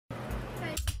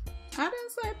I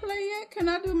didn't say play yet. Can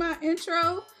I do my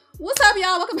intro? What's up,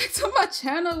 y'all? Welcome back to my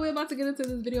channel. We're about to get into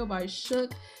this video by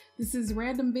Shook. This is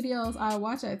random videos I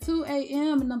watch at 2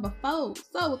 a.m. number 4.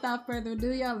 So without further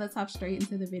ado, y'all, let's hop straight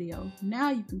into the video. Now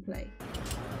you can play.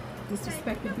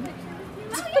 Disrespected me.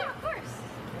 Oh yeah, of course.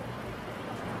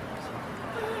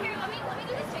 Here, let me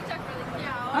do this TikTok really quick.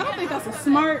 Yeah, I don't think that's a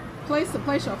smart place to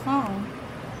place your phone.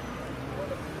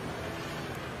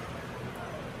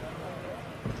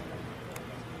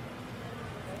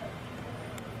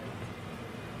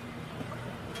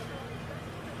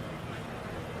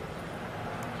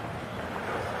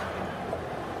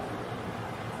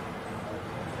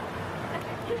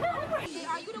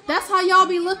 That's how y'all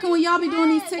be looking when y'all be doing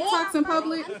these TikToks in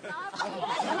public.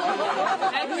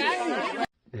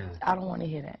 I don't want to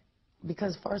hear that.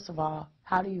 Because first of all,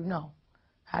 how do you know?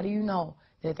 How do you know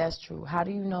that that's true? How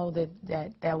do you know that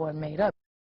wasn't made up?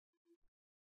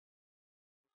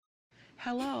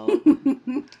 Hello.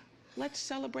 Let's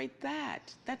celebrate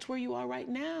that. That's where you are right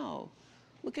now.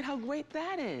 Look at how great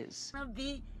that is.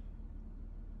 Be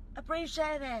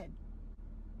appreciated.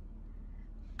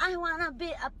 I want to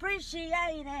be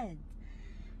appreciated.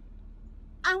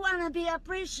 I want to be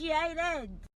appreciated.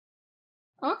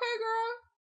 Okay, girl.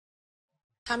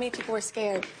 How many people were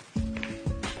scared?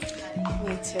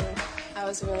 Me too. I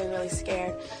was really, really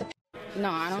scared.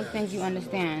 No, I don't think you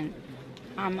understand.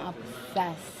 I'm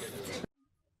obsessed.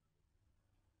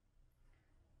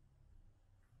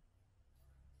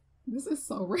 This is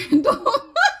so random.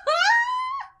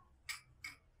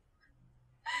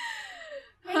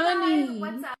 Honey.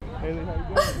 What's up? Hey, how you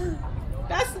doing?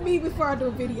 That's me before I do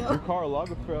a video. Your Karl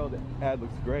Lagerfeld ad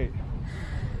looks great.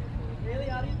 Really?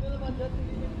 How do you feel about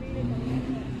Justin Bieber?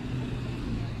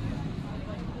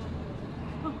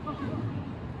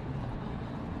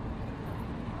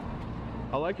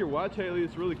 I like your watch, Haley.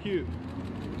 It's really cute.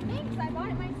 Thanks, I bought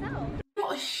it myself. You're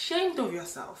not ashamed of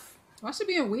yourself. Why she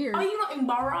being weird? Are you not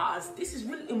embarrassed? This is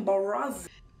really embarrassing.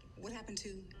 What happened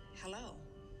to hello?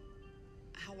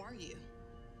 How are you?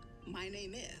 My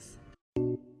name is.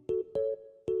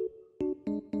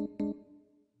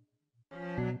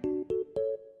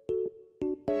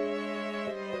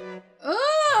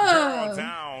 Oh,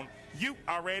 down. You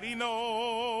already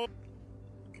know.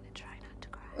 I'm gonna try not to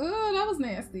cry. Oh, that was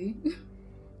nasty.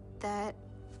 That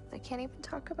I can't even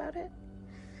talk about it.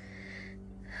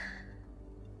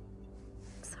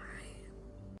 I'm sorry.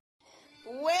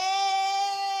 Wait!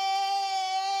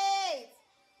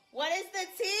 What is the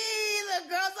tea? The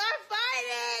girls are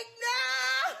fighting!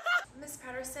 No! Miss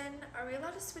Patterson, are we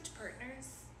allowed to switch partners?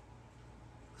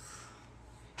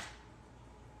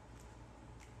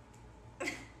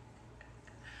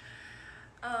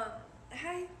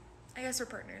 Hi. I guess we're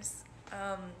partners.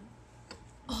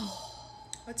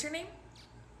 What's your name?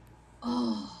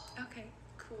 Oh. Okay,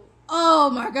 cool. Oh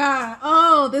my God.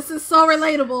 Oh, this is so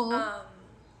relatable.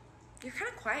 You're kind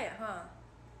of quiet, huh?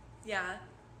 Yeah.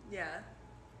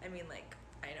 I mean, like,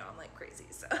 I know I'm like crazy,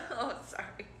 so oh,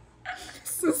 sorry.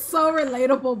 This is so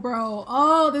relatable, bro.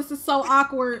 Oh, this is so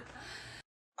awkward.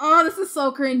 Oh, this is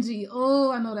so cringy.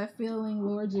 Oh, I know that feeling,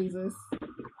 Lord Jesus.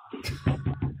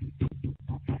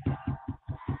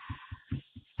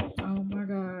 Oh my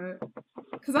God.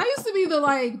 Cause I used to be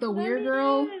the weird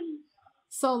girl.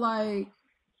 So like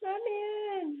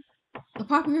the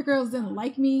popular girls didn't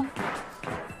like me.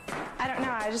 I don't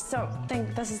know, I just don't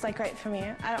think this is like right for me.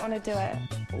 I don't want to do it.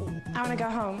 I want to go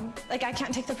home. Like, I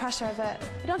can't take the pressure of it.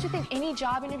 But don't you think any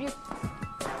job interview...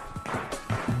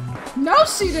 No,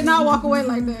 she did not walk away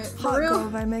like that. For real? Hot Girl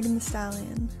by Megan Thee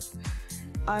Stallion.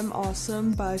 I'm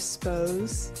Awesome by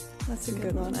Spose. That's a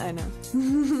good one, I know.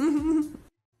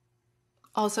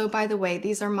 Also, by the way,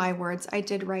 these are my words. I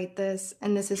did write this,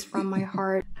 and this is from my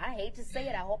heart. I hate to say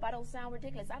it. I hope I don't sound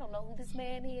ridiculous. I don't know who this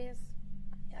man is.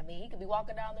 I mean, he could be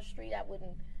walking down the street. I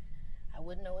wouldn't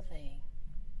know a thing.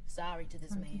 Sorry to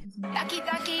this man. Ducky,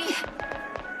 ducky.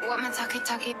 Want my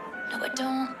talkie? No, I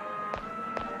don't.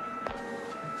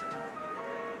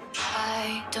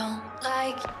 I don't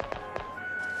like.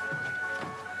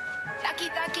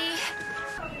 Ducky.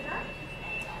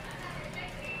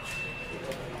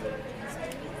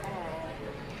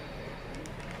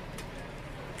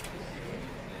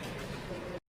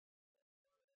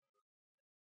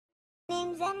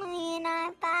 Name's Emily and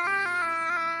I'm 5.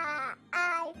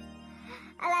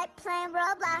 I like playing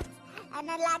Roblox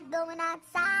and I like going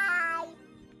outside.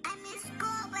 I miss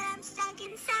school but I'm stuck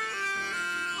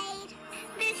inside.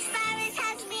 This virus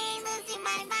has me losing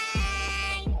my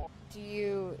mind. Do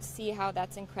you see how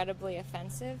that's incredibly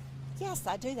offensive? Yes,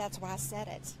 I do. That's why I said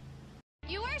it.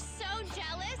 You are so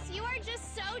jealous. You are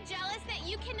just so jealous that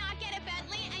you cannot get a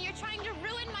Bentley and you're trying to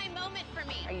ruin my moment for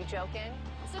me. Are you joking?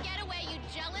 So get away, you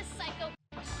jealous psycho.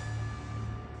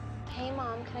 Hey,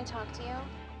 Mom, can I talk to you?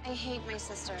 I hate my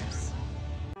sisters.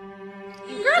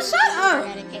 Girl, shut up!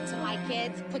 Etiquette to my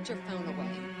kids, put your phone away.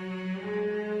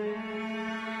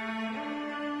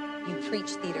 You preach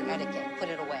theater etiquette, put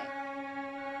it away.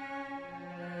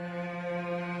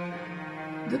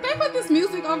 Did they put this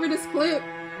music over this clip?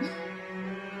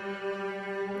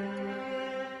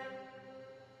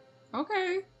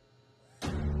 Okay.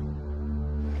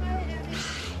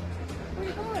 Where are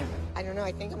you going? I don't know.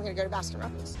 I think I'm gonna go to Baskin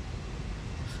Robbins.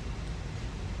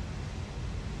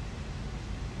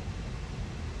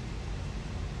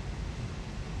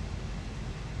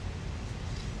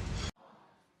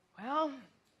 Well,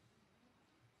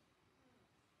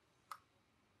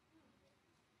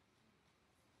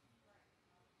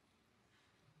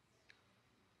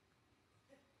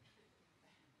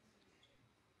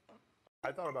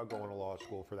 I thought about going to law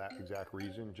school for that exact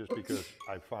reason, just because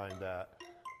I find that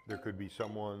there could be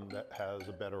someone that has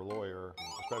a better lawyer,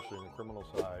 especially in the criminal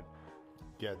side,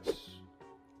 gets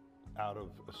out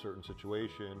of a certain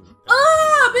situation.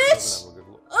 Bitch!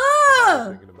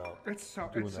 Thinking about It's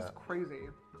just crazy.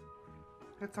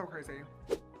 It's so crazy.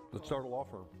 Let's start a law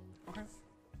firm. Okay.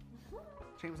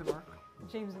 James and Mark.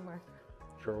 James and Mark.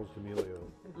 Charles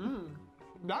D'Amelio.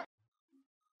 Not.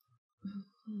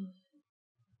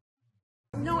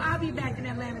 No, I'll be back in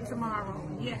Atlanta tomorrow.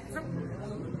 Yes.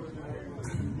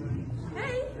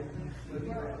 Hey.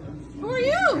 Who are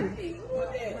you?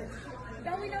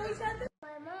 Don't we know each other?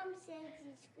 My mom says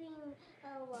you scream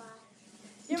a lot.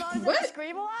 Your mom What? says you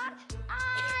scream a lot?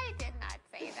 I did not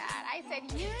say that. I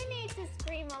said you need to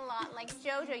scream a lot like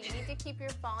JoJo. You need to keep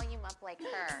your volume up like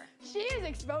her. She is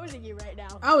exposing you right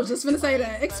now. I was just gonna say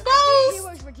that. She Exposed!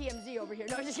 works for TMZ over here.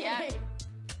 No, just Yeah. kidding.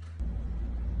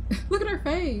 Look at her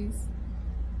face.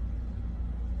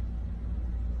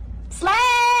 Slay!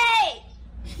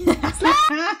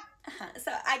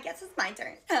 So I guess it's my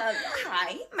turn.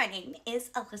 Hi, my name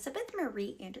is Elizabeth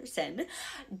Marie Anderson,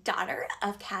 daughter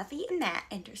of Kathy and Matt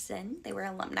Anderson. They were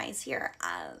alumni here.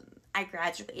 I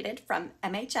graduated from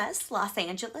MHS, Los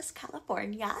Angeles,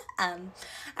 California.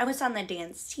 I was on the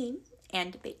dance team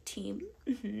and debate team.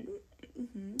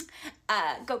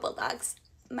 Go Bulldogs.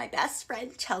 My best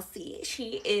friend, Chelsea,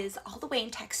 she is all the way in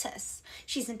Texas.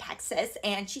 She's in Texas,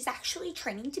 and she's actually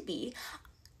training to be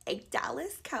a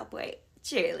Dallas Cowboy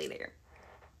cheerleader.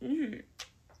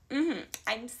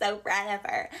 I'm so proud of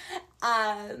her.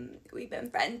 We've been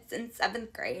friends since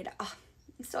 7th grade. Oh,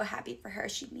 I'm so happy for her.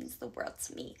 She means the world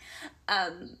to me.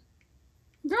 Girl,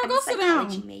 I'm go a sit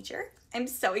psychology down. major. I'm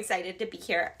so excited to be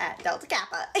here at Delta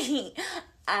Kappa.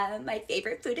 My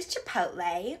favorite food is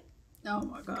Chipotle. Oh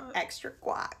my god. Extra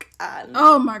guac.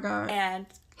 Oh my god. And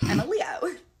I'm a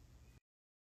Leo.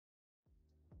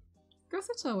 Girl,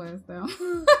 sit your ass down.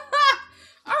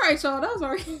 Alright, y'all. That was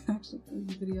our reaction to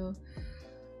the video.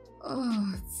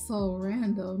 Oh, it's so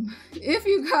random. If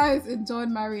you guys enjoyed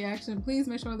my reaction, please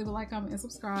make sure to leave a like, comment, and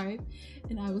subscribe.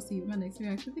 And I will see you in my next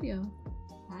reaction video.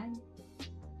 Bye.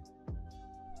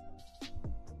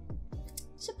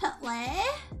 Chipotle.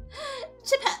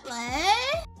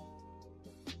 Chipotle.